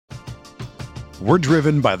We're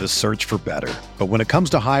driven by the search for better. But when it comes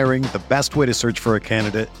to hiring, the best way to search for a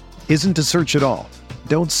candidate isn't to search at all.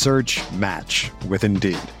 Don't search, match with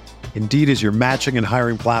Indeed. Indeed is your matching and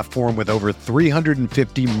hiring platform with over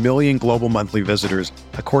 350 million global monthly visitors,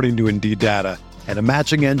 according to Indeed data, and a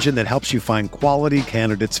matching engine that helps you find quality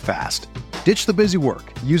candidates fast. Ditch the busy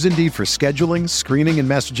work. Use Indeed for scheduling, screening, and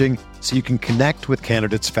messaging so you can connect with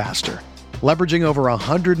candidates faster. Leveraging over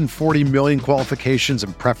 140 million qualifications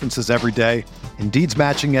and preferences every day, Indeed's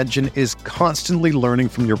matching engine is constantly learning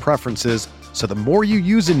from your preferences, so the more you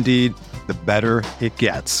use Indeed, the better it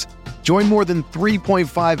gets. Join more than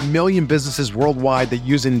 3.5 million businesses worldwide that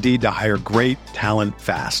use Indeed to hire great talent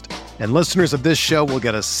fast. And listeners of this show will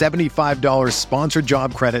get a $75 sponsored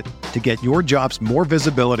job credit to get your jobs more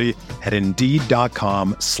visibility at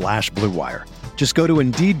Indeed.com/Blue Wire. Just go to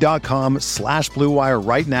Indeed.com/Blue Wire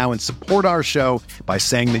right now and support our show by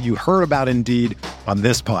saying that you heard about Indeed on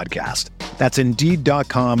this podcast. That's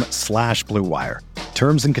Indeed.com/Blue Wire.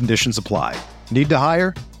 Terms and conditions apply. Need to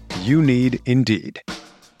hire? You need Indeed.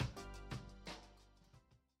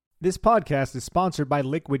 This podcast is sponsored by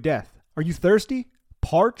Liquid Death. Are you thirsty?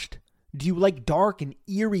 Parched? Do you like dark and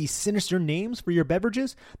eerie, sinister names for your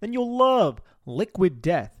beverages? Then you'll love Liquid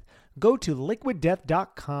Death. Go to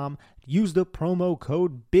liquiddeath.com, use the promo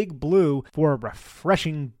code BIGBLUE for a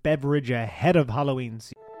refreshing beverage ahead of Halloween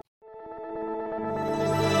season.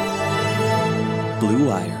 Blue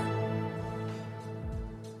Wire.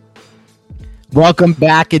 Welcome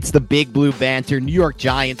back. It's the Big Blue Banter New York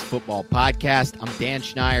Giants football podcast. I'm Dan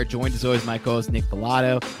Schneier, joined as always by my co-host Nick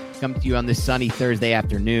Pilato. Coming to you on this sunny Thursday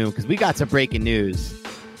afternoon because we got some breaking news,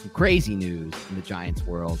 some crazy news in the Giants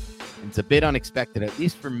world. And it's a bit unexpected, at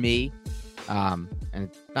least for me, and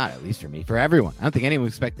not at least for me, for everyone. I don't think anyone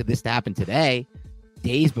expected this to happen today,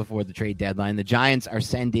 days before the trade deadline. The Giants are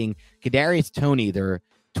sending Kadarius Toney, their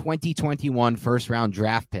 2021 first-round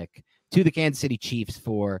draft pick, to the Kansas City Chiefs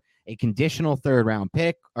for a conditional third-round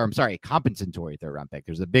pick, or I'm sorry, a compensatory third-round pick.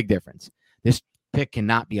 There's a big difference. This pick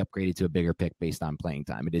cannot be upgraded to a bigger pick based on playing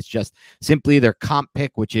time. It is just simply their comp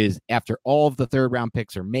pick, which is after all of the third-round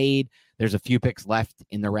picks are made, there's a few picks left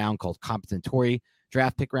in the round called compensatory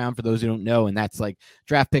draft pick round, for those who don't know, and that's like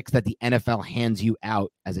draft picks that the NFL hands you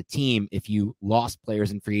out as a team if you lost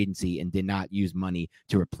players in free agency and did not use money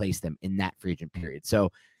to replace them in that free agent period.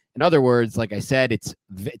 So in other words, like I said, it's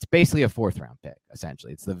basically a fourth-round pick,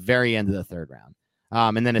 essentially. It's the very end of the third round.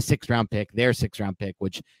 And then a sixth-round pick, their sixth-round pick,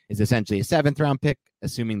 which is essentially a seventh-round pick,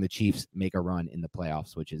 assuming the Chiefs make a run in the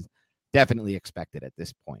playoffs, which is definitely expected at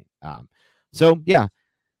this point. So, yeah,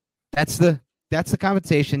 that's the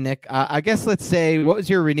compensation, Nick. I guess let's say, what was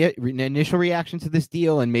your initial reaction to this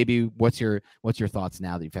deal, and maybe what's your thoughts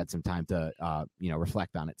now that you've had some time to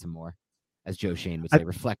reflect on it some more, as Joe Shane would say,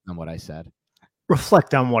 reflect on what I said.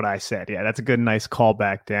 Reflect on what I said. Yeah, that's a good, nice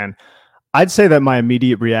callback, Dan. I'd say that my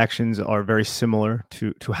immediate reactions are very similar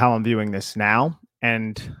to how I'm viewing this now.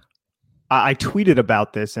 And I tweeted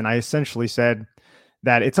about this, and I essentially said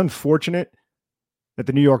that it's unfortunate that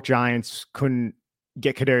the New York Giants couldn't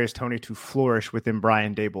get Kadarius Toney to flourish within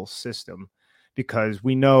Brian Daboll's system, because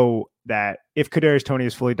we know that if Kadarius Toney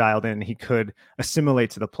is fully dialed in, he could assimilate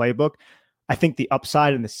to the playbook. I think the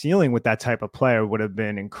upside and the ceiling with that type of player would have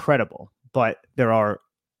been incredible. But there are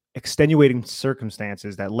extenuating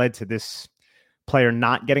circumstances that led to this player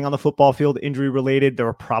not getting on the football field, injury related. There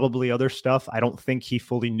were probably other stuff. I don't think he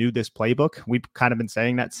fully knew this playbook. We've kind of been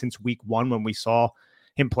saying that since week one when we saw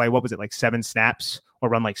him play, what was it, like 7 snaps or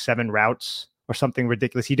run like 7 routes or something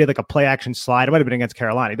ridiculous. He did like a play action slide. It might have been against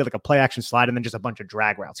Carolina. He did like a play action slide and then just a bunch of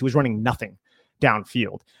drag routes. He was running nothing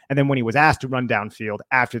downfield. And then when he was asked to run downfield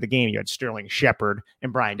after the game, you had Sterling Shepard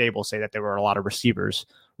and Brian Daboll say that there were a lot of receivers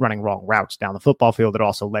running wrong routes down the football field. It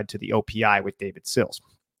also led to the OPI with David Sills.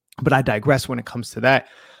 But I digress when it comes to that.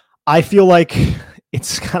 I feel like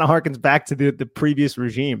it's kind of harkens back to the previous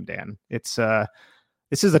regime, Dan. This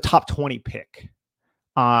is a top 20 pick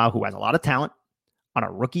who has a lot of talent on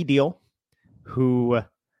a rookie deal, who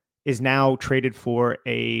is now traded for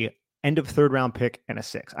a end of third round pick and a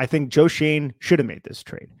 6. I think Joe Shane should have made this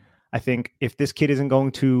trade. I think if this kid isn't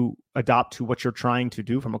going to adopt to what you're trying to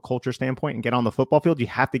do from a culture standpoint and get on the football field, you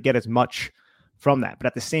have to get as much from that. But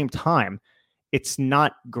at the same time, it's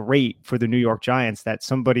not great for the New York Giants that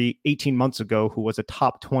somebody 18 months ago who was a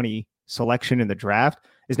top 20 selection in the draft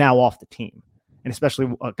is now off the team. And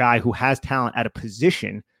especially a guy who has talent at a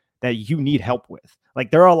position that you need help with.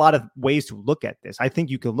 Like, there are a lot of ways to look at this. I think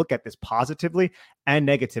you can look at this positively and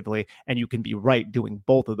negatively, and you can be right doing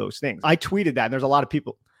both of those things. I tweeted that, and there's a lot of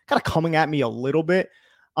people kind of coming at me a little bit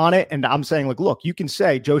on it. And I'm saying, like, look, you can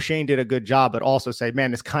say Joe Shane did a good job, but also say,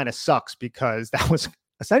 man, this kind of sucks because that was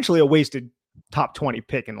essentially a wasted top 20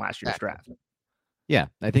 pick in last year's draft. Yeah,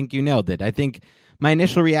 I think you nailed it. I think my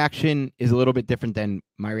initial reaction is a little bit different than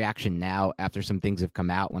my reaction now after some things have come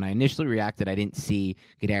out. When I initially reacted, I didn't see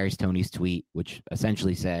Kadarius Toney's tweet, which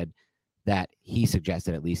essentially said that he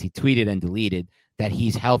suggested, at least he tweeted and deleted, that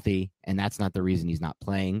he's healthy, and that's not the reason he's not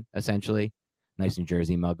playing, essentially. Nice New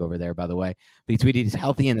Jersey mug over there, by the way. But he tweeted he's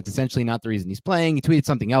healthy, and that's essentially not the reason he's playing. He tweeted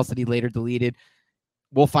something else that he later deleted.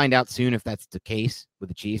 We'll find out soon if that's the case with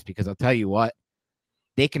the Chiefs, because I'll tell you what,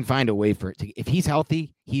 they can find a way for it to. If he's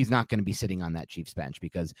healthy, he's not going to be sitting on that Chiefs bench,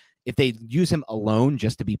 because if they use him alone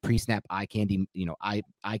just to be pre-snap eye candy,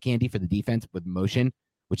 eye candy for the defense with motion,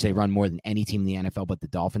 which they run more than any team in the NFL, but the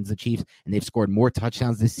Dolphins, the Chiefs, and they've scored more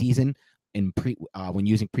touchdowns this season when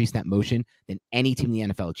using pre-snap motion than any team in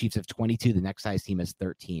the NFL. The Chiefs have 22. The next highest team has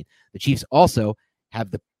 13. The Chiefs also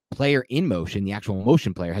have the player in motion. The actual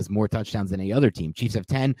motion player has more touchdowns than any other team. Chiefs have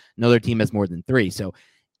 10. Another team has more than 3. So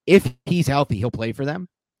if he's healthy, he'll play for them.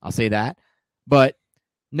 I'll say that. But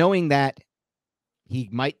knowing that he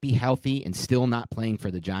might be healthy and still not playing for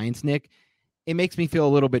the Giants, Nick, it makes me feel a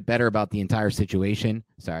little bit better about the entire situation.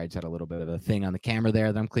 Sorry, I just had a little bit of a thing on the camera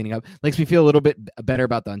there that I'm cleaning up. Makes me feel a little bit better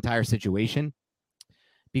about the entire situation,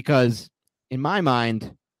 because in my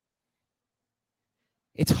mind,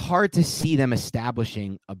 it's hard to see them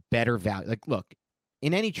establishing a better value. Like, look,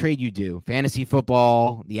 in any trade you do, fantasy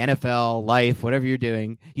football, the NFL, life, whatever you're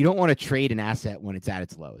doing, you don't want to trade an asset when it's at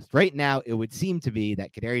its lowest. Right now, it would seem to be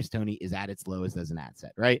that Kadarius Toney is at its lowest as an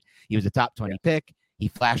asset, right? He was a top 20 pick. He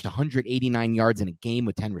flashed 189 yards in a game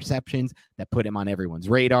with 10 receptions. That put him on everyone's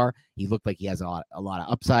radar. He looked like he has a lot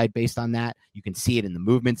of upside based on that. You can see it in the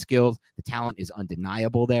movement skills. The talent is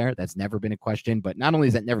undeniable there. That's never been a question. But not only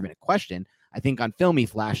has that never been a question, I think on film he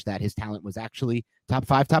flashed that his talent was actually top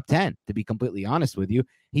 5, top 10, to be completely honest with you.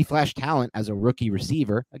 He flashed talent as a rookie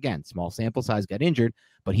receiver. Again, small sample size, got injured,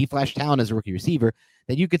 but he flashed talent as a rookie receiver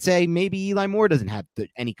that you could say maybe Eli Moore doesn't have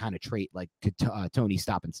any kind of trait like Toney's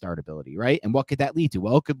stop and start ability, right? And what could that lead to?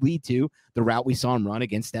 Well, it could lead to the route we saw him run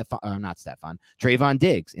against Trayvon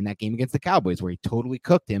Diggs in that game against the Cowboys, where he totally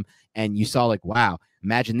cooked him. And you saw like, wow,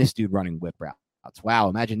 imagine this dude running whip route. Wow,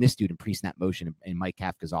 imagine this dude in pre-snap motion in Mike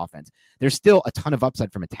Kafka's offense. There's still a ton of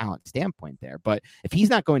upside from a talent standpoint there. But if he's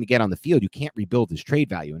not going to get on the field, you can't rebuild his trade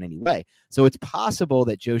value in any way. So it's possible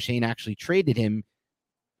that Joe Schoen actually traded him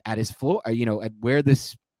at his floor, at where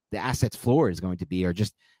the asset's floor is going to be, or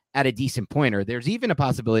just at a decent point. Or there's even a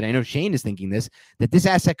possibility, I know Shane is thinking this, that this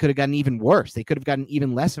asset could have gotten even worse. They could have gotten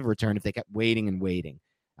even less of a return if they kept waiting and waiting,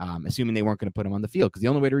 assuming they weren't going to put him on the field, because the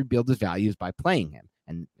only way to rebuild his value is by playing him.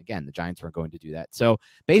 And again, the Giants weren't going to do that. So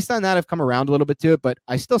based on that, I've come around a little bit to it, but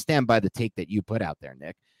I still stand by the take that you put out there,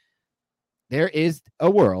 Nick. There is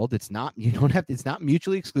a world. It's not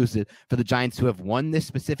mutually exclusive for the Giants to have won this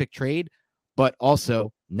specific trade, but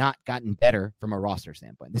also not gotten better from a roster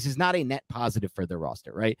standpoint. This is not a net positive for their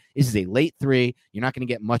roster, right? This is a late 3. You're not going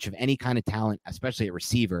to get much of any kind of talent, especially a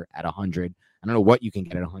receiver at 100. I don't know what you can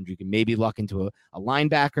get at 100. You can maybe luck into a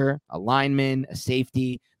linebacker, a lineman, a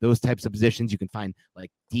safety, those types of positions. You can find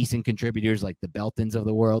like decent contributors like the Beltons of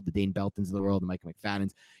the world, the Dane Beltons of the world, the Micah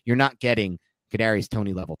McFadden's. You're not getting Kadarius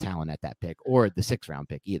Toney level talent at that pick, or the 6th round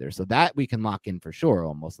pick either. So that we can lock in for sure,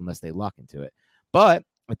 almost, unless they luck into it. But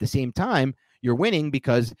at the same time, you're winning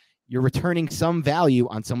because you're returning some value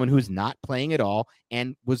on someone who's not playing at all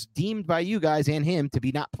and was deemed by you guys and him to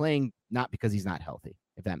be not playing, not because he's not healthy,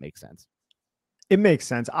 if that makes sense. It makes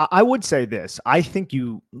sense. I would say this. I think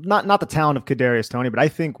not the talent of Kadarius Toney, but I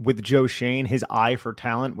think with Joe Schoen, his eye for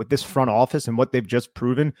talent, with this front office and what they've just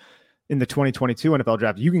proven in the 2022 NFL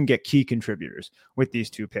draft, you can get key contributors with these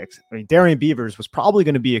 2 picks. I mean, Darian Beavers was probably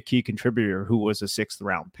going to be a key contributor who was a 6th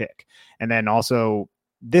round pick. And then also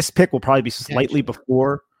this pick will probably be slightly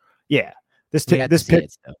before. Yeah. This pick.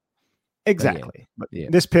 Exactly. But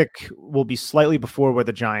this pick will be slightly before where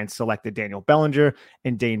the Giants selected Daniel Bellinger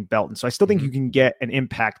and Dane Belton. So I still think you can get an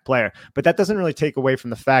impact player, but that doesn't really take away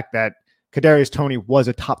from the fact that Kadarius Toney was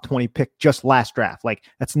a top 20 pick just last draft. Like,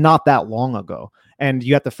 that's not that long ago. And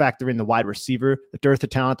you have to factor in the wide receiver, the dearth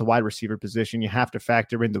of talent, the wide receiver position. You have to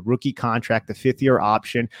factor in the rookie contract, the 5th-year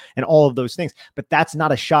option, and all of those things. But that's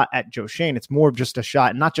not a shot at Joe Schoen. It's more of just a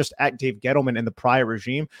shot, not just at Dave Gettleman and the prior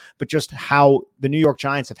regime, but just how the New York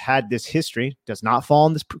Giants have had this history, does not fall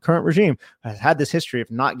in this current regime, has had this history of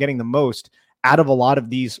not getting the most out of a lot of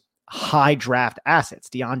these high draft assets.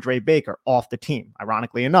 DeAndre Baker off the team.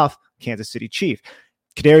 Ironically enough, Kansas City Chief.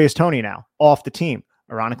 Kadarius Toney now off the team.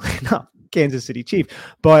 Ironically enough, Kansas City Chief.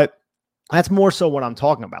 But That's more so what I'm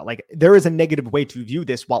talking about. Like, there is a negative way to view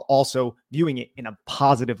this while also viewing it in a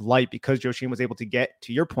positive light, because Joe Schoen was able to get,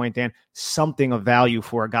 to your point, Dan, something of value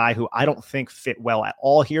for a guy who I don't think fit well at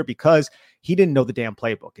all here, because he didn't know the damn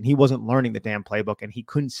playbook and he wasn't learning the damn playbook and he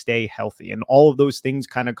couldn't stay healthy. And all of those things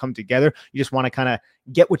kind of come together. You just want to kind of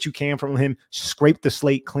get what you can from him, scrape the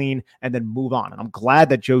slate clean, and then move on. And I'm glad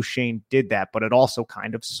that Joe Schoen did that, but it also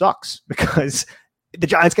kind of sucks because the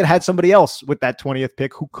Giants could have had somebody else with that 20th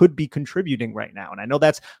pick who could be contributing right now. And I know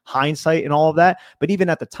that's hindsight and all of that, but even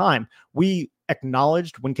at the time, we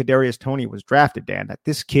acknowledged when Kadarius Toney was drafted, Dan, that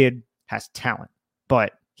this kid has talent,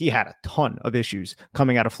 but he had a ton of issues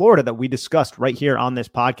coming out of Florida that we discussed right here on this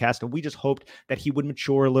podcast. And we just hoped that he would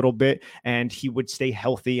mature a little bit and he would stay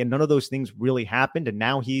healthy. And none of those things really happened. And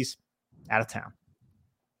now he's out of town.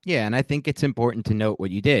 Yeah. And I think it's important to note what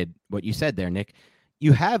you said there, Nick.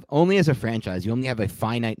 You have only, as a franchise, you only have a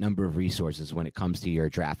finite number of resources when it comes to your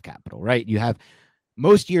draft capital, right? You have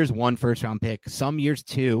most years 1 first round pick, some years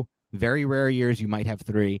 2, very rare years you might have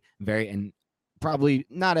 3, and probably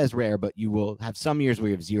not as rare, but you will have some years where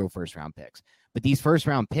you have 0 first round picks. But these first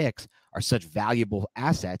round picks are such valuable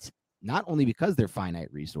assets, not only because they're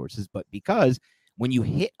finite resources, but because when you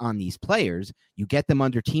hit on these players, you get them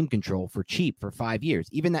under team control for cheap for 5 years.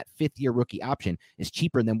 Even that 5th-year rookie option is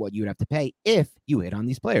cheaper than what you would have to pay if you hit on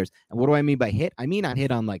these players. And what do I mean by hit? I mean not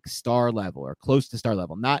hit on like star level or close to star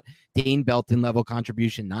level, not Dane Belton level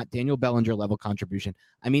contribution, not Daniel Bellinger level contribution.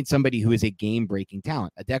 I mean somebody who is a game-breaking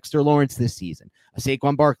talent, a Dexter Lawrence this season, a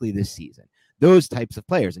Saquon Barkley this season, those types of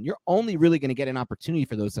players. And you're only really going to get an opportunity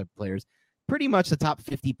for those type of players pretty much the top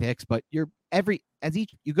 50 picks, but you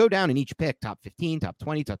go down in each pick, top 15, top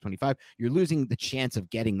 20, top 25, you're losing the chance of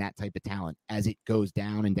getting that type of talent as it goes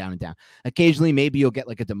down and down and down. Occasionally, maybe you'll get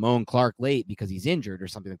like a Damone Clark late because he's injured or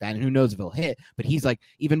something like that, and who knows if he'll hit, but he's like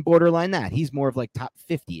even borderline that. He's more of like top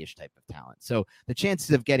 50-ish type of talent. So the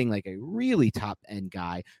chances of getting like a really top-end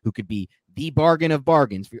guy who could be the bargain of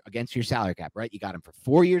bargains against your salary cap, right? You got him for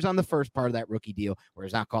 4 years on the first part of that rookie deal where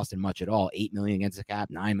it's not costing much at all, $8 million against the cap,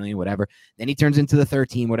 $9 million, whatever. Then he turns into the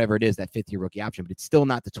 13, whatever it is, that 5th-year rookie option, but it's still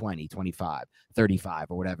not the 20, 25, 35,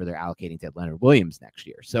 or whatever they're allocating to Leonard Williams next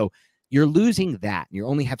year. So you're losing that. And you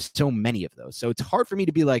only have so many of those. So it's hard for me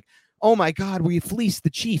to be like, oh my God, we fleeced the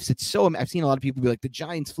Chiefs. It's so, I've seen a lot of people be like, the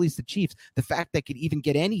Giants fleeced the Chiefs. The fact that could even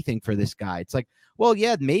get anything for this guy. It's like, well,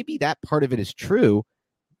 yeah, maybe that part of it is true.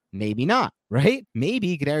 Maybe not, right?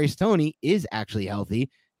 Maybe Kadarius Toney is actually healthy,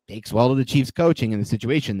 takes well to the Chiefs coaching in the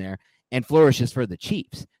situation there, and flourishes for the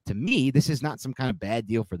Chiefs. To me, this is not some kind of bad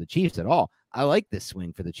deal for the Chiefs at all. I like this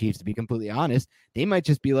swing for the Chiefs, to be completely honest. They might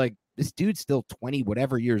just be like, this dude's still 20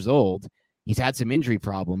 whatever years old. He's had some injury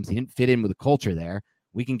problems. He didn't fit in with the culture there.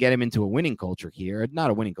 We can get him into a winning culture here.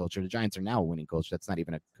 Not a winning culture. The Giants are now a winning culture. That's not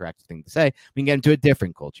even a correct thing to say. We can get into a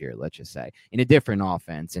different culture here, let's just say, in a different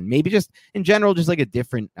offense. And maybe just in general, just like a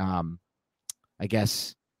different, I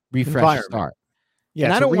guess, refresh start. Yeah,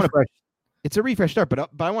 and I don't want to. It's a refresh start, but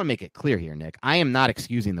I want to make it clear here, Nick. I am not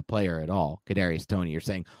excusing the player at all, Kadarius Toney. You're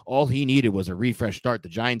saying all he needed was a refresh start. The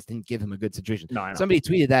Giants didn't give him a good situation. No, somebody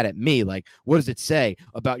tweeted that at me. Like, what does it say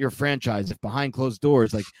about your franchise if behind closed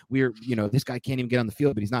doors, like this guy can't even get on the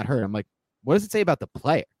field, but he's not hurt? I'm like, what does it say about the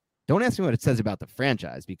player? Don't ask me what it says about the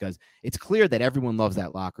franchise, because it's clear that everyone loves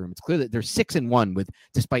that locker room. It's clear that they're 6-1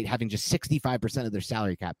 despite having just 65% of their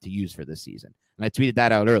salary cap to use for this season. And I tweeted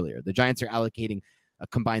that out earlier. The Giants are allocating a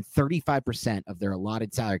combined 35% of their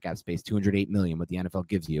allotted salary cap space, $208 million, what the NFL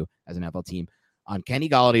gives you as an NFL team, on Kenny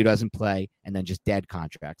Golladay, who doesn't play, and then just dead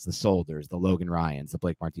contracts, the Solders, the Logan Ryans, the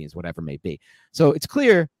Blake Martinez, whatever it may be. So it's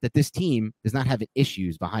clear that this team does not have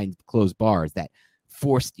issues behind closed bars that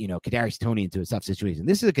forced, Kadarius Toney into a tough situation.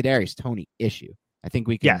 This is a Kadarius Toney issue. I think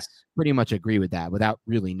we can pretty much agree with that without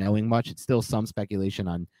really knowing much. It's still some speculation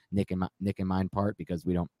on Nick and mine part, because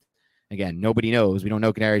nobody knows. We don't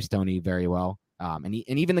know Kadarius Toney very well. And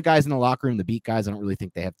even the guys in the locker room, the beat guys, I don't really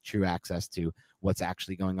think they have true access to what's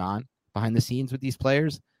actually going on behind the scenes with these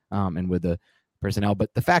players and with the personnel.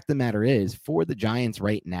 But the fact of the matter is, for the Giants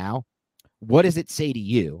right now, what does it say to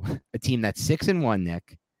you, a team that's 6-1,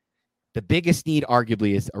 Nick? The biggest need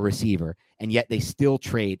arguably is a receiver, and yet they still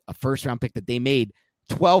trade a first-round pick that they made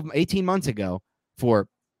 18 months ago for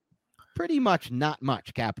pretty much not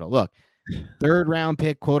much capital. Look, third-round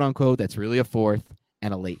pick, quote-unquote, that's really a fourth,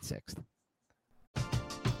 and a late sixth.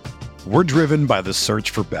 We're driven by the search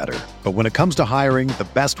for better. But when it comes to hiring, the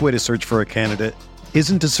best way to search for a candidate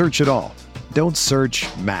isn't to search at all. Don't search,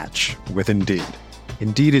 match with Indeed.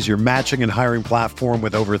 Indeed is your matching and hiring platform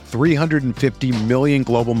with over 350 million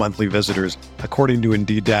global monthly visitors, according to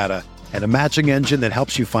Indeed data, and a matching engine that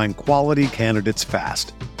helps you find quality candidates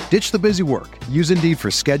fast. Ditch the busy work. Use Indeed for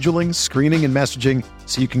scheduling, screening, and messaging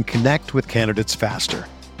so you can connect with candidates faster.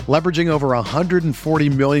 Leveraging over 140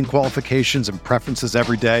 million qualifications and preferences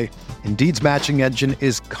every day, Indeed's matching engine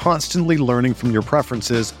is constantly learning from your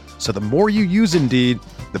preferences, so the more you use Indeed,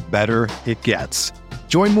 the better it gets.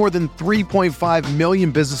 Join more than 3.5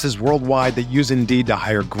 million businesses worldwide that use Indeed to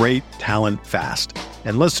hire great talent fast.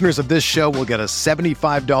 And listeners of this show will get a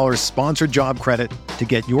 $75 sponsored job credit to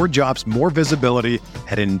get your jobs more visibility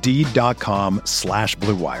at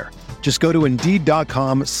Indeed.com/Blue Wire. Just go to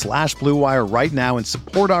Indeed.com/Blue Wire right now and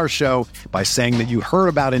support our show by saying that you heard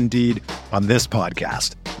about Indeed on this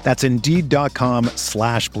podcast. That's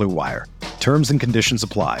Indeed.com/Blue Wire. Terms and conditions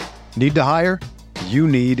apply. Need to hire? You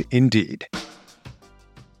need Indeed.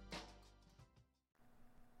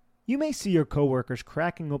 You may see your coworkers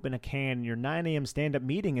cracking open a can in your 9 a.m. stand-up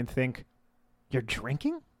meeting and think, "You're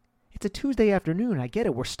drinking? It's a Tuesday afternoon. I get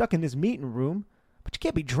it. We're stuck in this meeting room. But you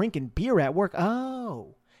can't be drinking beer at work."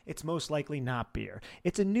 Oh, it's most likely not beer.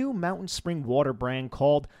 It's a new Mountain Spring water brand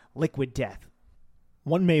called Liquid Death.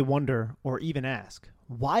 One may wonder, or even ask,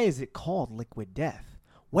 why is it called Liquid Death?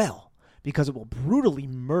 Well, because it will brutally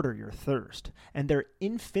murder your thirst, and their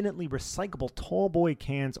infinitely recyclable tall boy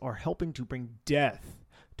cans are helping to bring death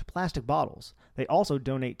to plastic bottles. They also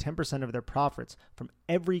donate 10% of their profits from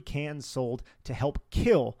every can sold to help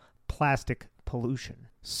kill plastic pollution.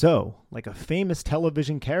 So, like a famous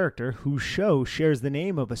television character whose show shares the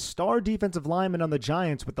name of a star defensive lineman on the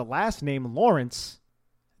Giants with the last name Lawrence,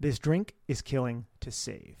 this drink is killing to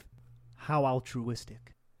save. How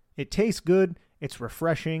altruistic. It tastes good, it's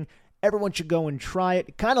refreshing, everyone should go and try it.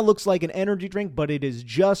 It kind of looks like an energy drink, but it is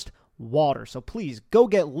just water. So please go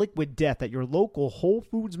get Liquid Death at your local Whole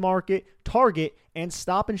Foods Market, Target, and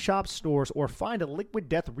Stop and Shop stores, or find a Liquid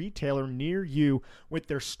Death retailer near you with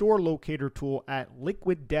their store locator tool at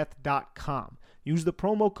liquiddeath.com. Use the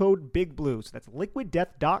promo code BIGBLUE. So that's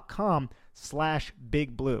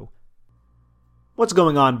liquiddeath.com/BIGBLUE. What's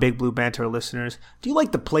going on, Big Blue Banter listeners? Do you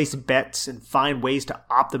like to place bets and find ways to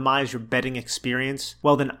optimize your betting experience?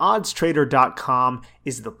 Well, then oddstrader.com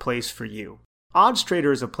is the place for you.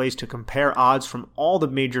 OddsTrader is a place to compare odds from all the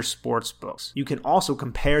major sports books. You can also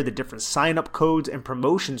compare the different sign-up codes and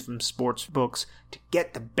promotions from sports books to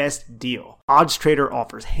get the best deal. OddsTrader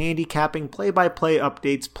offers handicapping, play-by-play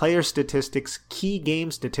updates, player statistics, key game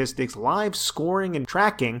statistics, live scoring and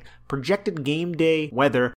tracking, projected game day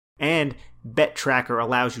weather, and Bet Tracker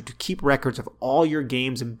allows you to keep records of all your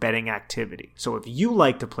games and betting activity. So if you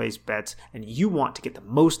like to place bets and you want to get the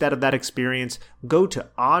most out of that experience, go to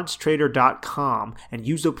oddstrader.com and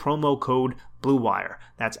use the promo code BlueWire.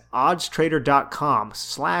 That's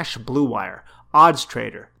oddstrader.com/BlueWire.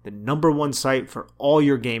 OddsTrader, the #1 site for all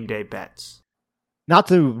your game day bets. Not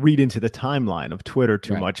to read into the timeline of Twitter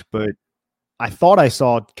too much, but I thought I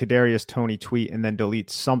saw Kadarius Toney tweet and then delete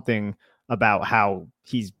something about how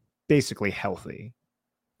he's basically healthy.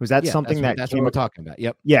 Was that something that's what we're talking about?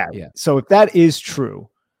 Yep. Yeah. So if that is true,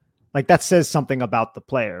 like that says something about the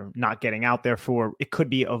player not getting out there for, it could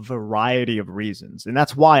be a variety of reasons. And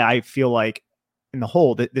that's why I feel like in the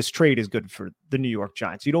whole that this trade is good for the New York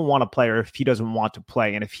Giants. You don't want a player if he doesn't want to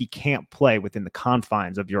play and if he can't play within the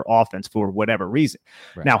confines of your offense for whatever reason.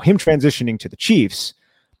 Right. Now, him transitioning to the Chiefs,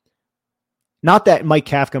 not that Mike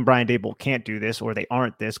Kafka and Brian Daboll can't do this or they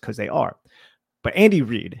aren't this, because they are. But Andy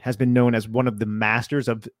Reid has been known as one of the masters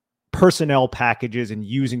of personnel packages and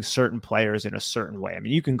using certain players in a certain way. I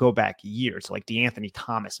mean, you can go back years like DeAnthony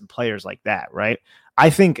Thomas and players like that, right? I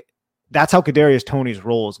think that's how Kadarius Toney's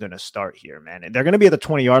role is going to start here, man. And they're going to be at the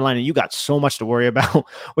 20-yard line, and you got so much to worry about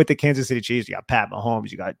with the Kansas City Chiefs. You got Pat Mahomes,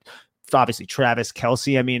 you got obviously Travis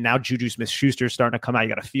Kelce. I mean, now Juju Smith-Schuster is starting to come out. You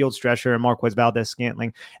got a field stretcher and Marquez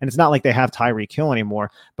Valdez-Scantling. And it's not like they have Tyreek Hill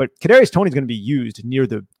anymore. But Kadarius Toney is going to be used near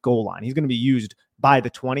the goal line. He's going to be used by the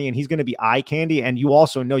 20, and he's going to be eye candy. And you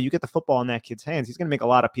also know you get the football in that kid's hands, he's going to make a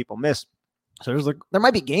lot of people miss. So there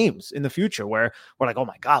might be games in the future where we're like, oh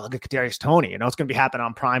my God, look at Kadarius Toney. You know, it's going to be happening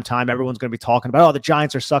on prime time. Everyone's going to be talking about, oh, the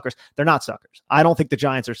Giants are suckers. They're not suckers. I don't think the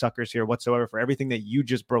Giants are suckers here whatsoever for everything that you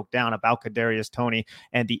just broke down about Kadarius Toney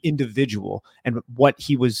and the individual and what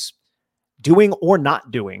he was doing or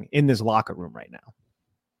not doing in this locker room right now.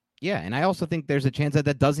 Yeah, and I also think there's a chance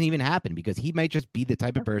that doesn't even happen because he might just be the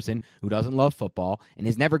type of person who doesn't love football and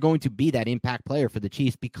is never going to be that impact player for the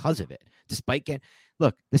Chiefs because of it.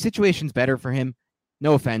 Look, the situation's better for him.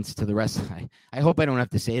 No offense to the rest. I hope I don't have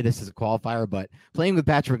to say this as a qualifier, but playing with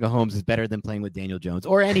Patrick Mahomes is better than playing with Daniel Jones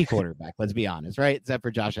or any quarterback, let's be honest, right? Except for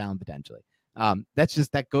Josh Allen potentially.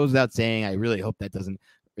 That goes without saying. I really hope that doesn't,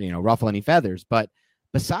 ruffle any feathers. But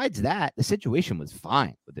besides that, the situation was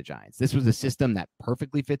fine with the Giants. This was a system that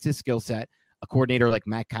perfectly fits his skill set. a coordinator like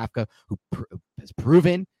Matt Kafka, who has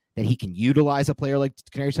proven that he can utilize a player like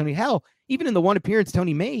Kadarius Toney. Hell, even in the one appearance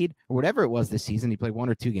Toney made, or whatever it was this season, he played 1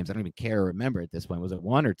 or 2 games. I don't even care or remember at this point. Was it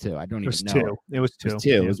 1 or 2? I don't even know. It was two.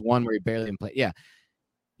 It was one where he barely even played. Yeah.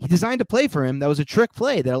 He designed a play for him that was a trick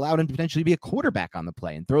play that allowed him to potentially be a quarterback on the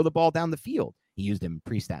play and throw the ball down the field. He used him in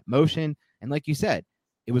pre-snap motion. And like you said,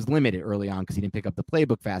 it was limited early on because he didn't pick up the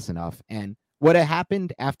playbook fast enough. And what had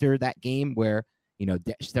happened after that game where,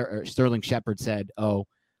 Sterling Shepard said,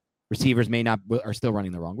 receivers are still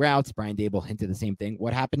running the wrong routes. Brian Dable hinted the same thing.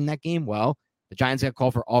 What happened in that game? Well, the Giants got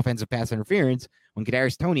called for offensive pass interference when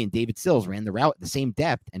Kadarius Toney and David Sills ran the route at the same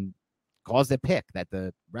depth and caused a pick that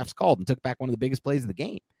the refs called and took back one of the biggest plays of the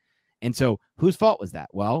game. And so whose fault was that?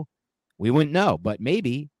 Well, we wouldn't know, but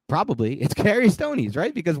probably it's Kadarius Toney's,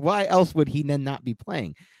 right? Because why else would he then not be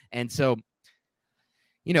playing? And so,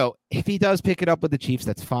 if he does pick it up with the Chiefs,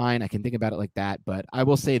 that's fine. I can think about it like that. But I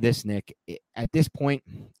will say this, Nick, at this point,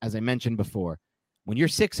 as I mentioned before, when you're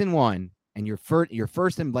 6-1 and your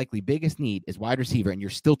first and likely biggest need is wide receiver, and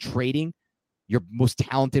you're still trading your most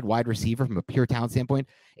talented wide receiver from a pure talent standpoint,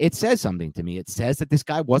 it says something to me. It says that this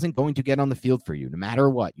guy wasn't going to get on the field for you, no matter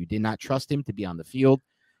what. You did not trust him to be on the field.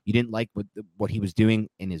 You didn't like what he was doing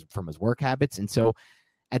from his work habits. And so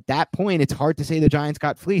at that point, it's hard to say the Giants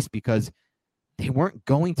got fleeced because they weren't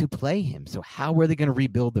going to play him. So how were they going to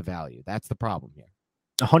rebuild the value? That's the problem here.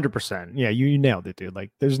 100%. Yeah, you nailed it, dude.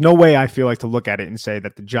 Like, there's no way I feel like to look at it and say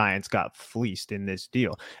that the Giants got fleeced in this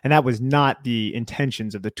deal. And that was not the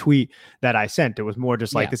intentions of the tweet that I sent. It was more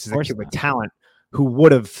just like, this is a kid with talent who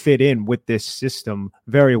would have fit in with this system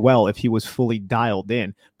very well if he was fully dialed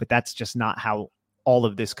in. But that's just not how all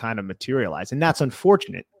of this kind of materialized. And that's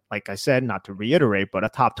unfortunate. Like I said, not to reiterate, but a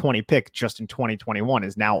top 20 pick just in 2021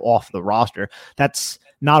 is now off the roster. That's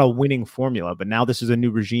not a winning formula, but now this is a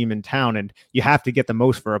new regime in town, and you have to get the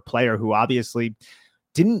most for a player who obviously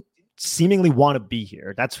didn't seemingly want to be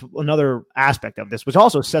here. That's another aspect of this, which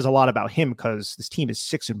also says a lot about him because this team is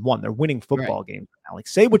 6-1. They're winning football games now. Like,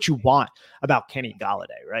 say what you want about Kenny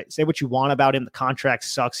Golladay, right? Say what you want about him. The contract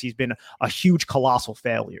sucks. He's been a huge, colossal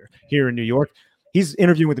failure here in New York. He's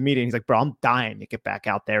interviewing with the media, and he's like, bro, I'm dying to get back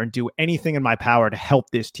out there and do anything in my power to help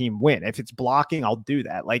this team win. If it's blocking, I'll do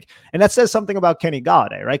that. And that says something about Kenny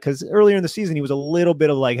Golladay, right? Because earlier in the season, he was a little bit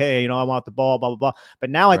of like, hey, I want the ball, blah, blah, blah. But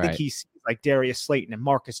now I think he's like Darius Slayton and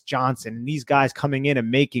Marcus Johnson and these guys coming in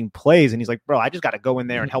and making plays. And he's like, bro, I just got to go in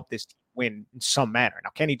there and help this team win in some manner. Now,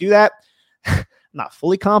 can he do that? I'm not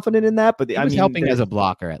fully confident in that, but he was helping as a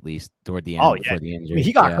blocker, at least toward the end before the injury.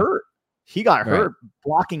 He got hurt. He got hurt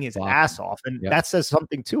blocking his ass off. And that says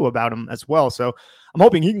something too about him as well. So I'm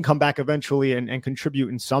hoping he can come back eventually and contribute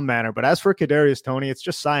in some manner. But as for Kadarius Toney, it's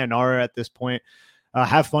just sayonara at this point.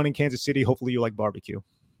 Have fun in Kansas City. Hopefully you like barbecue.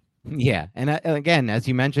 Yeah. And again, as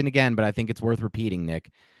you mentioned again, but I think it's worth repeating, Nick,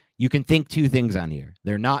 you can think two things on here.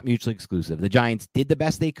 They're not mutually exclusive. The Giants did the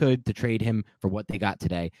best they could to trade him for what they got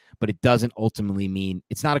today, but it doesn't ultimately mean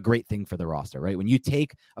it's not a great thing for the roster, right? When you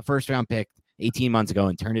take a first round pick 18 months ago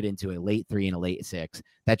and turn it into a late 3 and a late 6,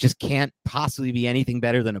 that just can't possibly be anything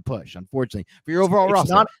better than a push, unfortunately, for your overall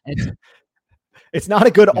roster. It's not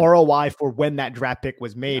a good ROI for when that draft pick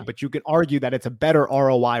was made, but you can argue that it's a better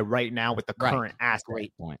ROI right now with the current asset.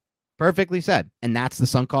 Great point. Perfectly said. And that's the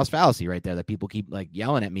sunk cost fallacy right there that people keep like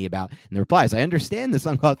yelling at me about in the replies. I understand the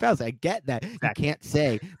sunk cost fallacy. I get that. You can't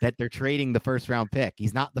say that they're trading the first round pick.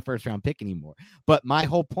 He's not the first round pick anymore. But my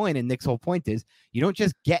whole point and Nick's whole point is you don't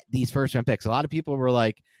just get these first round picks. A lot of people were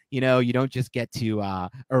like, you don't just get to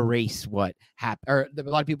erase what happened. Or a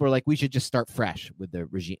lot of people were like, we should just start fresh with the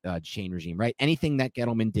Shane regime, right? Anything that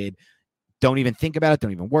Gettleman did, don't even think about it.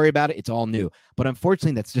 Don't even worry about it. It's all new. But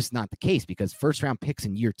unfortunately, that's just not the case because first-round picks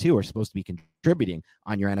in year 2 are supposed to be contributing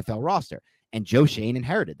on your NFL roster. And Joe Shane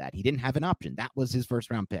inherited that. He didn't have an option. That was his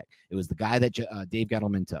first-round pick. It was the guy that Dave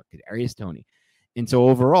Gettleman took, Kadarius Toney. And so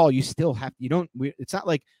overall, you still have – it's not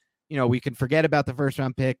like, we can forget about the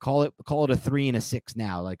first-round pick, call it a 3 and a 6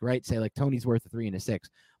 now, like, right? Say, like, Tony's worth a 3 and a 6.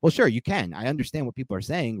 Well, sure, you can. I understand what people are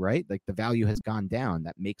saying, right? Like the value has gone down.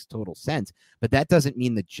 That makes total sense. But that doesn't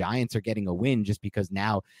mean the Giants are getting a win just because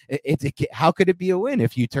now how could it be a win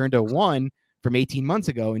if you turned a 1 from 18 months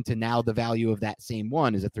ago into now the value of that same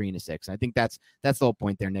 1 is a 3 and a 6. I think that's the whole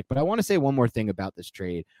point there, Nick. But I want to say one more thing about this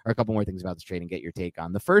trade, or a couple more things about this trade and get your take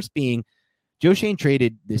on. The first being Joe Shane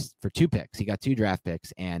traded this for 2 picks. He got 2 draft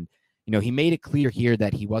picks, and he made it clear here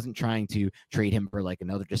that he wasn't trying to trade him for like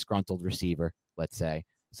another disgruntled receiver, let's say,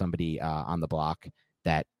 somebody on the block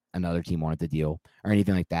that another team wanted to deal or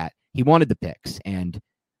anything like that. He wanted the picks. And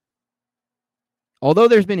although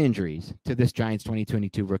there's been injuries to this Giants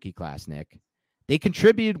 2022 rookie class, Nick, they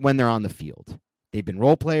contributed when they're on the field. They've been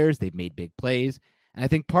role players. They've made big plays. And I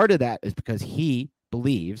think part of that is because he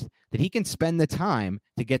believes that he can spend the time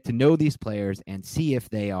to get to know these players and see if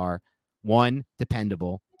they are, one,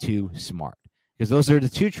 dependable, two, smart. Because those are the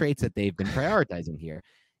two traits that they've been prioritizing here.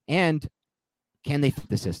 And can they fit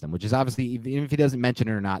the system, which is obviously, even if he doesn't mention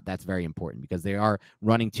it or not, that's very important because they are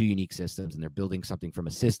running two unique systems and they're building something from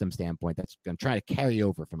a system standpoint that's going to try to carry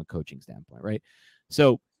over from a coaching standpoint, right?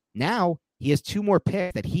 So now he has two more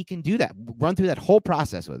picks that he can do that, run through that whole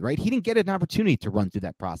process with, right? He didn't get an opportunity to run through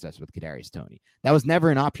that process with Kadarius Toney. That was never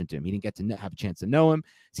an option to him. He didn't get to have a chance to know him,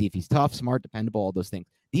 see if he's tough, smart, dependable, all those things.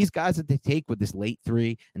 These guys that they take with this late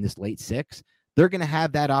 3 and this late 6, they're going to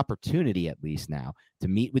have that opportunity at least now to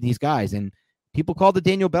meet with these guys. And people called the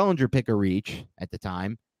Daniel Bellinger pick a reach at the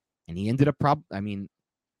time, and he ended up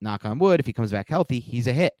knock on wood, if he comes back healthy, he's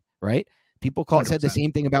a hit, right? People said the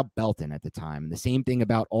same thing about Belton at the time, and the same thing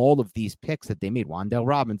about all of these picks that they made. Wan'Dale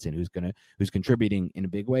Robinson, who's contributing in a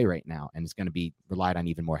big way right now, and is going to be relied on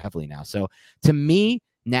even more heavily now. So to me,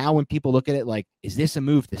 now when people look at it like, is this a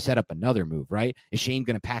move to set up another move, right? Is Shane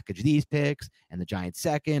going to package these picks and the Giants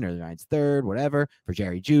second or the Giants third, whatever, for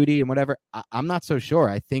Jerry Jeudy and whatever? I'm not so sure.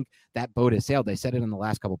 I think that boat has sailed. I said it in the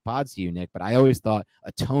last couple of pods to you, Nick, but I always thought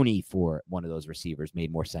a Toney for one of those receivers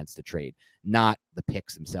made more sense to trade, not the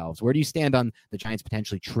picks themselves. Where do you stand on the Giants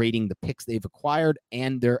potentially trading the picks they've acquired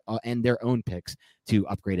and their own picks to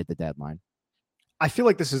upgrade at the deadline? I feel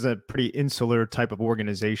like this is a pretty insular type of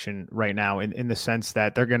organization right now in the sense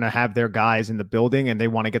that they're going to have their guys in the building and they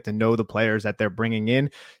want to get to know the players that they're bringing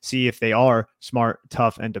in, see if they are smart,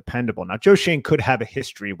 tough, and dependable. Now, Joe Shane could have a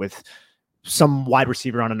history with some wide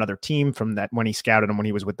receiver on another team from that when he scouted him when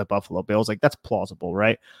he was with the Buffalo Bills. Like, that's plausible,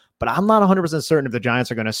 right? But I'm not 100% certain if the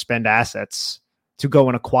Giants are going to spend assets to go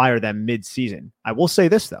and acquire them mid-season. I will say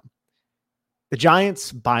this, though. The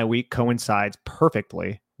Giants' bye week coincides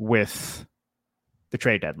perfectly with the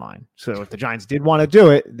trade deadline. So if the Giants did want to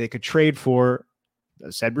do it, they could trade for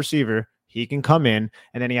said receiver. He can come in,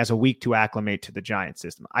 and then he has a week to acclimate to the Giants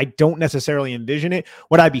system. I don't necessarily envision it.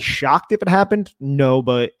 Would I be shocked if it happened? No,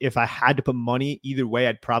 but if I had to put money either way,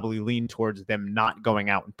 I'd probably lean towards them not going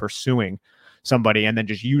out and pursuing somebody and then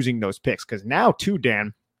just using those picks. Because now, too,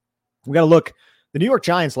 Dan, we got to look. The New York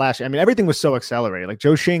Giants last year, I mean, everything was so accelerated. Like,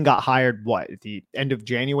 Joe Shane got hired, at the end of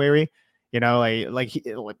January?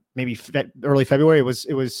 Maybe early February.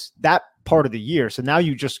 It was that part of the year. So now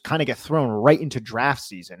you just kind of get thrown right into draft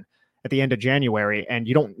season at the end of January, and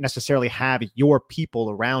you don't necessarily have your people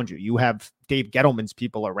around you. You have Dave Gettleman's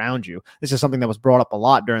people around you. This is something that was brought up a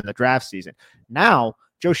lot during the draft season. Now,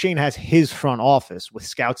 Joe Shane has his front office with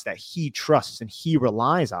scouts that he trusts and he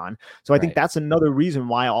relies on. So I think that's another reason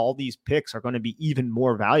why all these picks are going to be even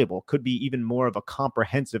more valuable, could be even more of a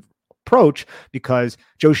comprehensive approach, because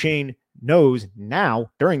Joe Shane knows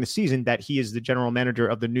now during the season that he is the general manager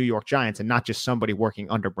of the New York Giants and not just somebody working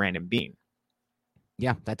under Brandon Beane.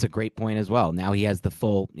 Yeah, that's a great point as well. Now he has the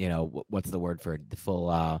full, what's the word for it? The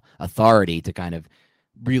full authority to kind of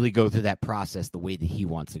really go through that process the way that he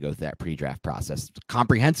wants to go through that pre-draft process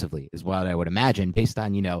comprehensively is what I would imagine, based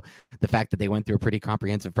on, the fact that they went through a pretty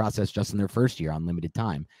comprehensive process just in their first year on limited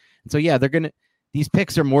time. And so, yeah, these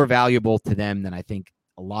picks are more valuable to them than I think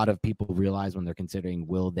a lot of people realize when they're considering,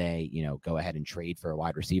 will they, go ahead and trade for a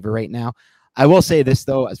wide receiver right now. I will say this,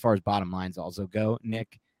 though, as far as bottom lines also go,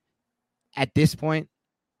 Nick, at this point,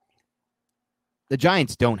 the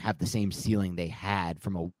Giants don't have the same ceiling they had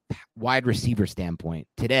from a wide receiver standpoint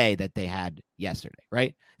today that they had yesterday,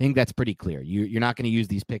 right? I think that's pretty clear. You're not going to use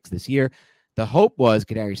these picks this year. The hope was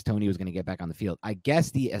Kadarius Toney was going to get back on the field. I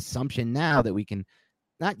guess the assumption now that we can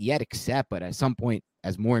not yet accept, but at some point,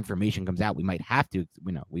 as more information comes out, we might have to,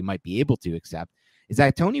 we might be able to accept, is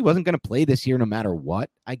that Toney wasn't going to play this year no matter what,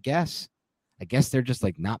 I guess. I guess they're just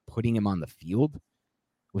like not putting him on the field,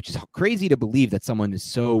 which is crazy to believe that someone is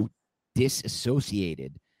so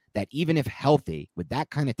disassociated that even if healthy with that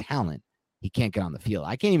kind of talent, he can't get on the field.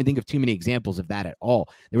 I can't even think of too many examples of that at all.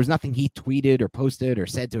 There was nothing he tweeted or posted or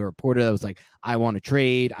said to a reporter that was like, I want to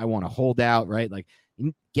trade, I want to hold out, right? Like, you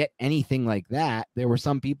didn't get anything like that. There were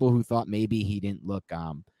some people who thought maybe he didn't look,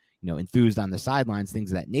 enthused on the sidelines,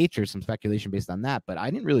 things of that nature, some speculation based on that. But I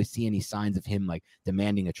didn't really see any signs of him like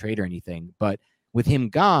demanding a trade or anything. But with him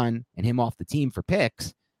gone and him off the team for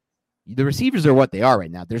picks, the receivers are what they are right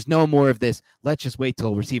now. There's no more of this, let's just wait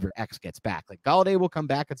till receiver X gets back. Like, Golladay will come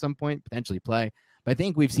back at some point, potentially play. But I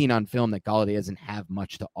think we've seen on film that Golladay doesn't have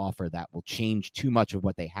much to offer that will change too much of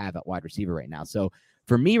what they have at wide receiver right now. So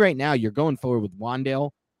for me right now, you're going forward with Wan'Dale,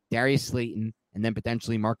 Darius Slayton, and then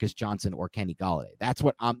potentially Marcus Johnson or Kenny Golladay. That's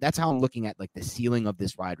how I'm looking at like the ceiling of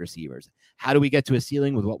this wide receivers. How do we get to a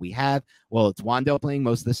ceiling with what we have? Well, it's Wan'Dale playing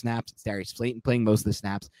most of the snaps, it's Darius Slayton playing most of the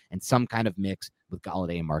snaps, and some kind of mix with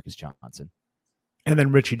Golladay and Marcus Johnson. And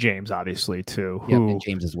then Richie James, obviously, too. And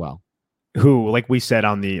James as well. Who, like we said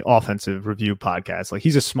on the offensive review podcast, like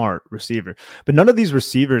he's a smart receiver. But none of these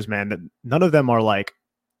receivers, man, none of them are like,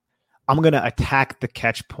 I'm going to attack the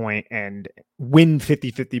catch point and win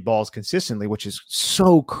 50-50 balls consistently, which is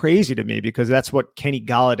so crazy to me because that's what Kenny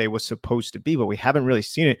Golladay was supposed to be, but we haven't really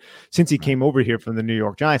seen it since he came over here from the New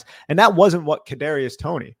York Giants. And that wasn't what Kadarius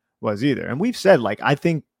Toney was either. And we've said, like, I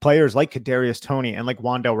think players like Kadarius Toney and like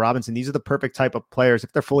Wan'Dale Robinson, these are the perfect type of players,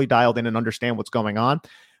 if they're fully dialed in and understand what's going on,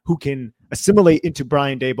 who can assimilate into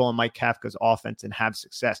Brian Daboll and Mike Kafka's offense and have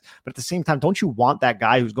success. But at the same time, don't you want that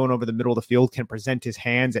guy who's going over the middle of the field, can present his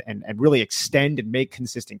hands and really extend and make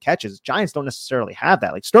consistent catches? Giants don't necessarily have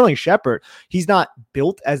that. Like Sterling Shepard, he's not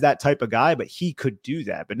built as that type of guy, but he could do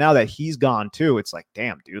that. But now that he's gone too, it's like,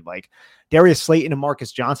 damn, dude, like Darius Slayton and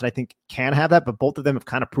Marcus Johnson, I think can have that, but both of them have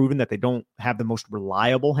kind of proven that they don't have the most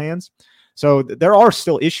reliable hands. So there are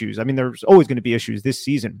still issues. I mean, there's always going to be issues this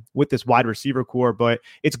season with this wide receiver core, but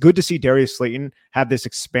it's good to see Darius Slayton have this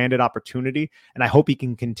expanded opportunity. And I hope he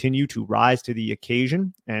can continue to rise to the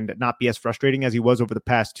occasion and not be as frustrating as he was over the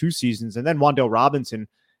past 2 seasons. And then Wan'Dale Robinson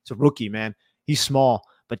is a rookie, man. He's small,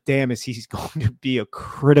 but damn, is he's going to be a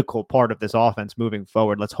critical part of this offense moving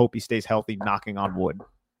forward. Let's hope he stays healthy, knocking on wood.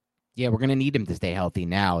 Yeah, we're going to need him to stay healthy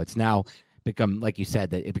now. It's now become, like you said,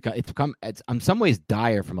 that it's in some ways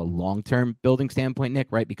dire from a long-term building standpoint, Nick,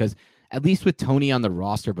 right? Because at least with Toney on the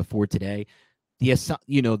roster before today,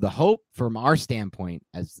 the hope from our standpoint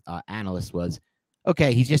as analysts was,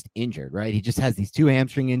 okay, he's just injured, right? He just has these 2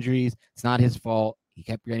 hamstring injuries. It's not his fault. He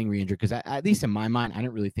kept getting re-injured because at least in my mind, I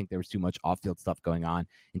didn't really think there was too much off-field stuff going on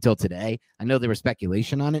until today. I know there was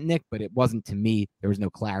speculation on it, Nick, but it wasn't, to me, there was no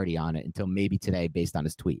clarity on it until maybe today based on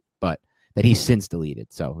his tweet. But that he's since deleted.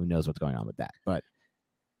 So who knows what's going on with that. But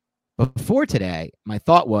before today, my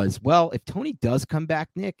thought was, well, if Toney does come back,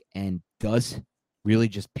 Nick, and does really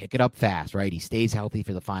just pick it up fast, right? He stays healthy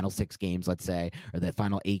for the final 6 games, let's say, or the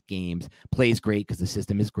final 8 games, plays great because the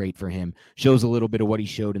system is great for him, shows a little bit of what he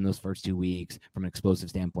showed in those first 2 weeks from an explosive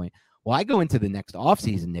standpoint. Well, I go into the next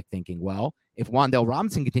offseason, Nick, thinking, well, if Wan'Dale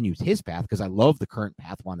Robinson continues his path, because I love the current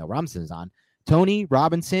path Wan'Dale Robinson is on, Toney,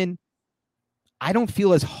 Robinson, I don't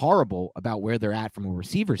feel as horrible about where they're at from a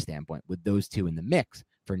receiver standpoint with those 2 in the mix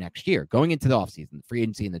for next year, going into the offseason, the free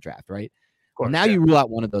agency and the draft, right? Well, now you rule out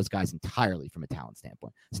one of those guys entirely from a talent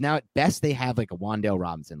standpoint. So now at best they have like a Wan'Dale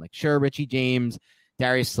Robinson, like sure, Richie James,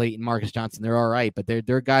 Darius Slayton, Marcus Johnson, they're all right, but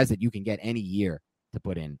they're guys that you can get any year to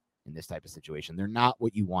put in this type of situation. They're not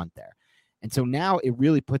what you want there. And so now it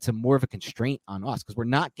really puts more of a constraint on us because we're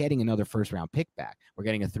not getting another first-round pick back. We're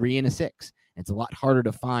getting a 3 and a 6. And it's a lot harder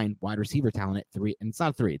to find wide receiver talent at 3. And it's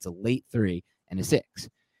not 3. It's a late 3 and a 6.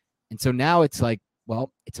 And so now it's like,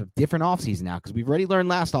 well, it's a different offseason now because we've already learned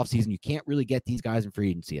last offseason you can't really get these guys in free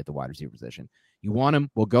agency at the wide receiver position. You want them,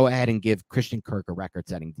 we'll go ahead and give Christian Kirk a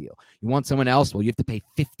record-setting deal. You want someone else, well, you have to pay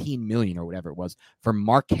 $15 million or whatever it was for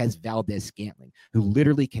Marquez Valdez-Scantling, who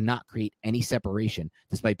literally cannot create any separation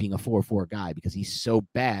despite being a 4-4 guy because he's so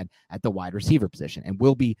bad at the wide receiver position and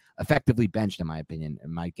will be effectively benched, in my opinion,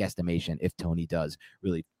 and my guesstimation, if Toney does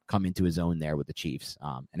really come into his own there with the Chiefs.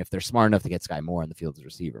 And if they're smart enough to get Sky Moore on the field as a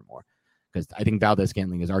receiver more. Because I think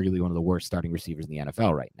Valdez-Scantling is arguably one of the worst starting receivers in the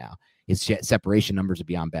NFL right now. His separation numbers are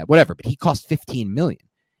beyond bad, whatever, but he costs $15 million.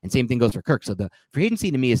 And same thing goes for Kirk. So the free agency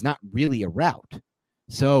to me is not really a route.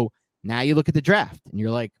 So now you look at the draft and you're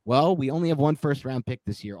like, well, we only have 1 first-round pick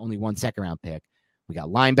this year, only 1 second-round pick. We got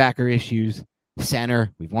linebacker issues,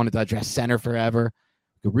 center. We've wanted to address center forever.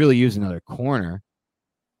 We could really use another corner.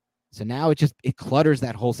 So now it clutters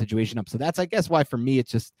that whole situation up. So that's, I guess, why for me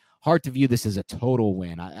it's just hard to view this as a total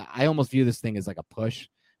win. I almost view this thing as like a push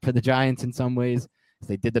for the Giants in some ways.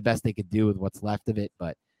 They did the best they could do with what's left of it,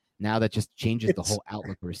 but now that just changes the whole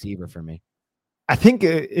outlook receiver for me. I think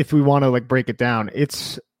if we want to like break it down,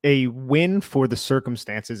 it's a win for the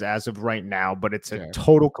circumstances as of right now, but it's a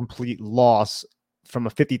total complete loss from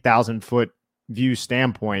a 50,000 foot view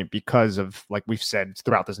standpoint because of, like we've said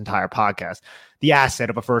throughout this entire podcast, the asset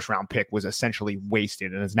of a first round pick was essentially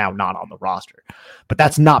wasted and is now not on the roster. But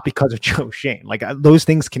that's not because of Joe Shane. Like those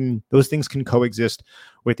things can coexist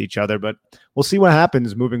with each other, but we'll see what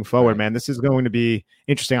happens moving forward, man. This is going to be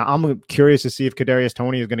interesting. I'm curious to see if Kadarius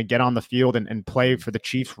Toney is going to get on the field and play for the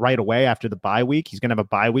Chiefs right away after the bye week. He's going to have a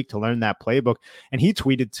bye week to learn that playbook. And he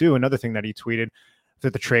tweeted too, another thing that he tweeted for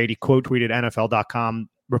the trade, he quote tweeted NFL.com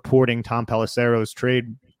reporting Tom Pelissero's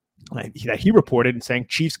trade that he reported and saying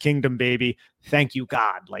Chiefs Kingdom, baby. Thank you,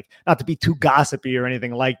 God. Like, not to be too gossipy or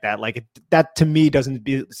anything like that. Like, that to me doesn't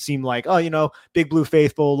seem like, oh, Big Blue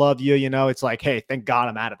faithful, love you. It's like, hey, thank God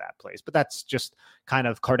I'm out of that place. But that's just kind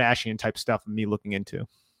of Kardashian type stuff of me looking into.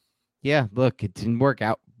 Yeah, look, it didn't work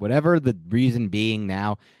out. Whatever the reason being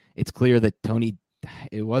now, it's clear that Toney,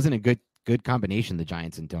 it wasn't a good combination, the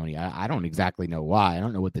Giants and Toney. I don't exactly know why. I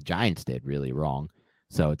don't know what the Giants did really wrong.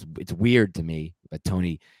 So it's weird to me that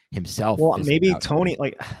Toney himself. Well, maybe Toney,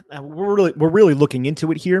 like, we're really looking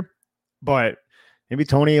into it here, but maybe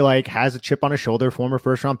Toney like has a chip on his shoulder, former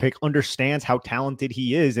first round pick, understands how talented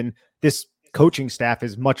he is, and this coaching staff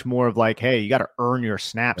is much more of like, hey, you got to earn your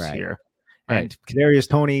snaps here. And Kadarius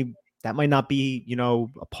Toney, that might not be,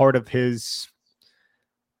 a part of his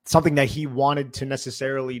something that he wanted to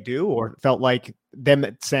necessarily do, or felt like them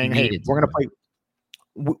saying, hey, we're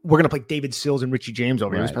going to play David Sills and Richie James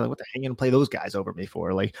over here. He's probably, what the heck are you going to play those guys over me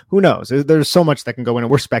for? Like, who knows? There's so much that can go in,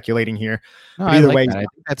 and we're speculating here. No, either way, I think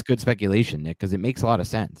that's good speculation, Nick, because it makes a lot of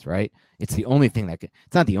sense, right? It's the only thing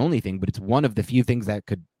it's not the only thing, but it's one of the few things that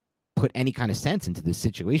could put any kind of sense into this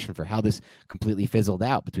situation for how this completely fizzled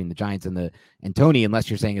out between the Giants and Toney, unless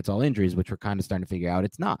you're saying it's all injuries, which we're kind of starting to figure out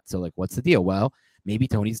it's not. So, like, what's the deal? Well, maybe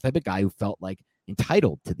Toney's the type of guy who felt like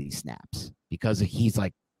entitled to these snaps because he's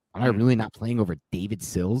like, am I really not playing over David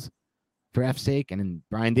Sills for F's sake? And then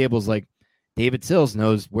Brian Dable's like, David Sills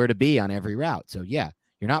knows where to be on every route. So yeah,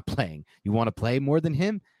 you're not playing. You want to play more than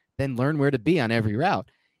him? Then learn where to be on every route.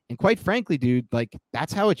 And quite frankly, dude, like,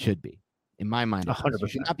 that's how it should be. In my mind, 100%. You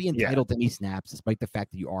should not be entitled to any snaps, despite the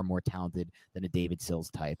fact that you are more talented than a David Sills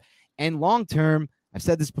type. And long term, I've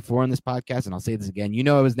said this before on this podcast, and I'll say this again.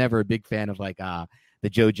 I was never a big fan of like the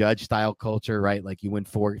Joe Judge style culture, right? Like, you win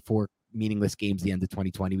four meaningless games at the end of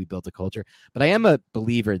 2020. We built a culture, but I am a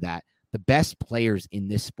believer that the best players in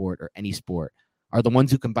this sport or any sport are the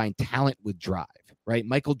ones who combine talent with drive, right?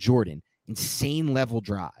 Michael Jordan, insane level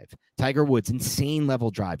drive. Tiger Woods, insane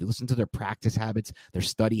level drive. You listen to their practice habits, their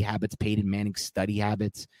study habits, Peyton Manning's study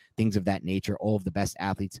habits, things of that nature, all of the best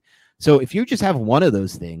athletes. So if you just have one of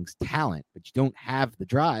those things, talent, but you don't have the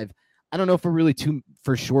drive, I don't know if we're really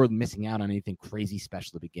for sure missing out on anything crazy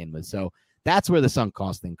special to begin with. So that's where the sunk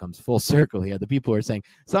cost thing comes full circle here. The people are saying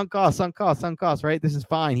sunk cost, right? This is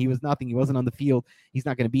fine. He was nothing. He wasn't on the field. He's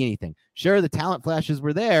not going to be anything. Sure, the talent flashes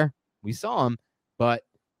were there. We saw him, but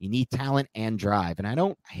you need talent and drive.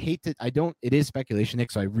 And it is speculation, Nick,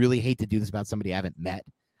 so I really hate to do this about somebody I haven't met,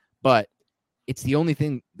 but it's the only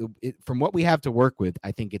thing from what we have to work with.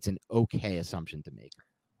 I think it's an okay assumption to make.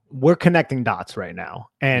 We're connecting dots right now,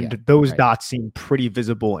 and those dots seem pretty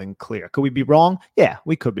visible and clear. Could we be wrong? Yeah,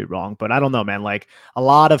 we could be wrong, but I don't know, man. Like, a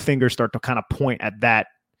lot of fingers start to kind of point at that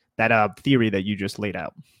theory that you just laid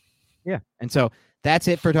out. Yeah, and so that's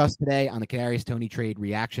it for us today on the Kadarius Toney trade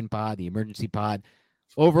reaction pod, the emergency pod.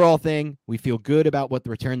 Overall thing, we feel good about what the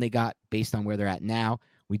return they got based on where they're at now.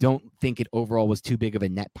 We don't think it overall was too big of a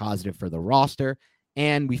net positive for the roster.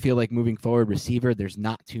 And we feel like moving forward, receiver, there's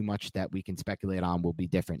not too much that we can speculate on will be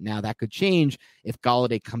different. Now, that could change if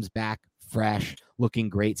Golladay comes back fresh, looking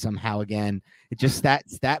great somehow again. It just that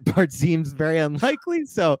part seems very unlikely.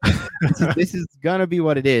 So this is going to be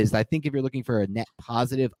what it is. I think if you're looking for a net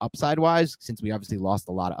positive upside-wise, since we obviously lost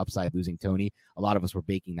a lot of upside losing Toney, a lot of us were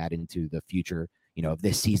baking that into the future, of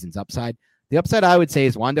this season's upside. The upside, I would say,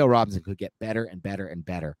 is Wan'Dale Robinson could get better and better and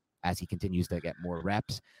better as he continues to get more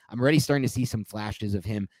reps. I'm already starting to see some flashes of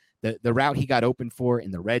him. The route he got open for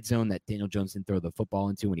in the red zone that Daniel Jones didn't throw the football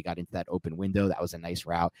into when he got into that open window, that was a nice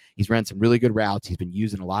route. He's run some really good routes. He's been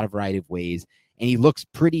used in a lot of variety of ways, and he looks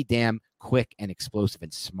pretty damn quick and explosive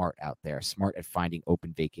and smart out there, smart at finding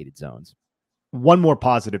open vacated zones. One more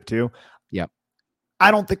positive, too. Yep.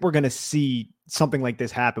 I don't think we're going to see something like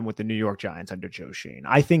this happen with the New York Giants under Joe Schoen.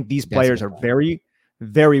 I think these players are very,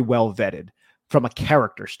 very well vetted from a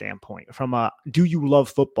character standpoint, from a do you love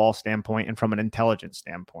football standpoint, and from an intelligence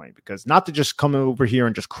standpoint, because not to just come over here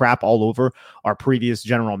and just crap all over our previous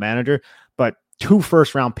general manager, but 2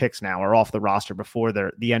 first-round picks now are off the roster before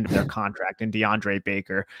the end of their contract, and DeAndre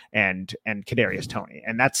Baker and Kadarius Toney,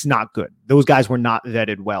 and that's not good. Those guys were not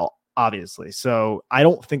vetted well, obviously. So I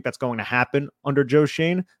don't think that's going to happen under Joe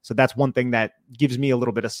Schoen. So that's one thing that gives me a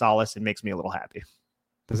little bit of solace and makes me a little happy.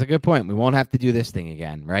 That's a good point. We won't have to do this thing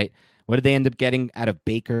again, right? What did they end up getting out of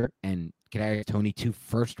Baker and Kadarius Toney? 2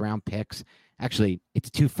 first-round picks. Actually, it's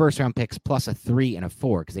 2 first-round picks plus a 3 and a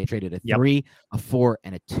 4 because they traded a 3, a 4,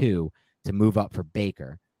 and a 2 to move up for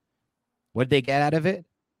Baker. What did they get out of it?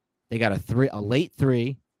 They got a late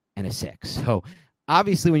 3 and a 6. So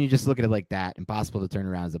obviously, when you just look at it like that, impossible to turn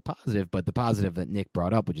around as a positive. But the positive that Nick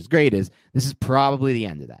brought up, which is great, is this is probably the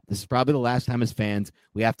end of that. This is probably the last time as fans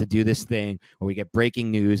we have to do this thing where we get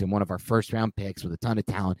breaking news and one of our first round picks with a ton of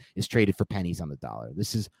talent is traded for pennies on the dollar.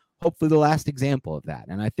 This is hopefully the last example of that.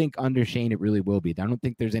 And I think under Shane, it really will be. I don't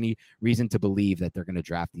think there's any reason to believe that they're going to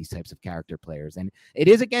draft these types of character players. And it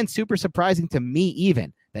is, again, super surprising to me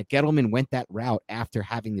even that Gettleman went that route after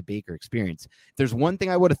having the Baker experience. If there's one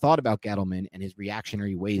thing I would have thought about Gettleman and his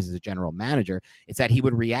reactionary ways as a general manager, it's that he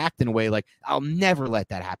would react in a way like, I'll never let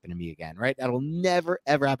that happen to me again, right? That'll never,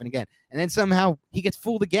 ever happen again. And then somehow he gets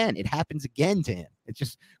fooled again. It happens again to him. It's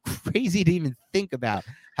just crazy to even think about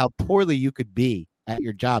how poorly you could be at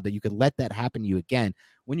your job that you could let that happen to you again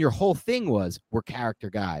when your whole thing was we're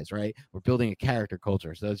character guys, right? We're building a character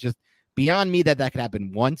culture. So it's just beyond me that could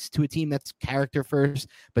happen once to a team that's character first.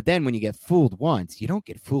 But then when you get fooled once, you don't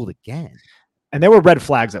get fooled again. And there were red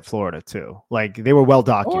flags at Florida too. Like they were well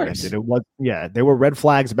documented. There were red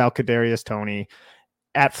flags about Kadarius Toney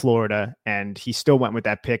at Florida, and he still went with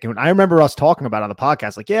that pick. And I remember us talking about it on the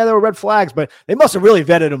podcast, like, yeah, there were red flags, but they must have really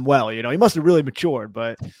vetted him well. He must have really matured,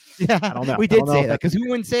 but yeah, I don't know. We did say that because who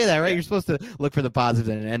wouldn't say that, right? You're supposed to look for the positives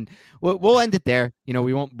in it. And we'll end it there.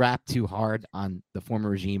 We won't wrap too hard on the former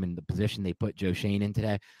regime and the position they put Joe Schoen in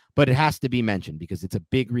today, but it has to be mentioned because it's a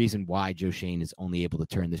big reason why Joe Schoen is only able to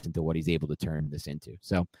turn this into what he's able to turn this into.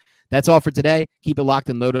 So that's all for today. Keep it locked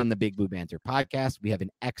and loaded on the Big Blue Banter podcast. We have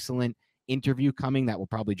an excellent interview coming that will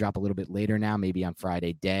probably drop a little bit later now, maybe on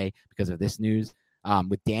Friday day because of this news,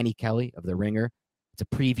 with Danny Kelly of The Ringer. It's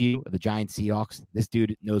a preview of the Giants Seahawks. This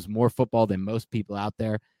dude knows more football than most people out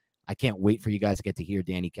there. I can't wait for you guys to get to hear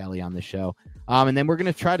Danny Kelly on the show. And then we're going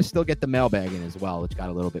to try to still get the mailbag in as well, which got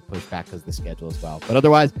a little bit pushed back because of the schedule as well. But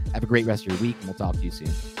otherwise, have a great rest of your week, and we'll talk to you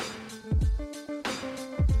soon.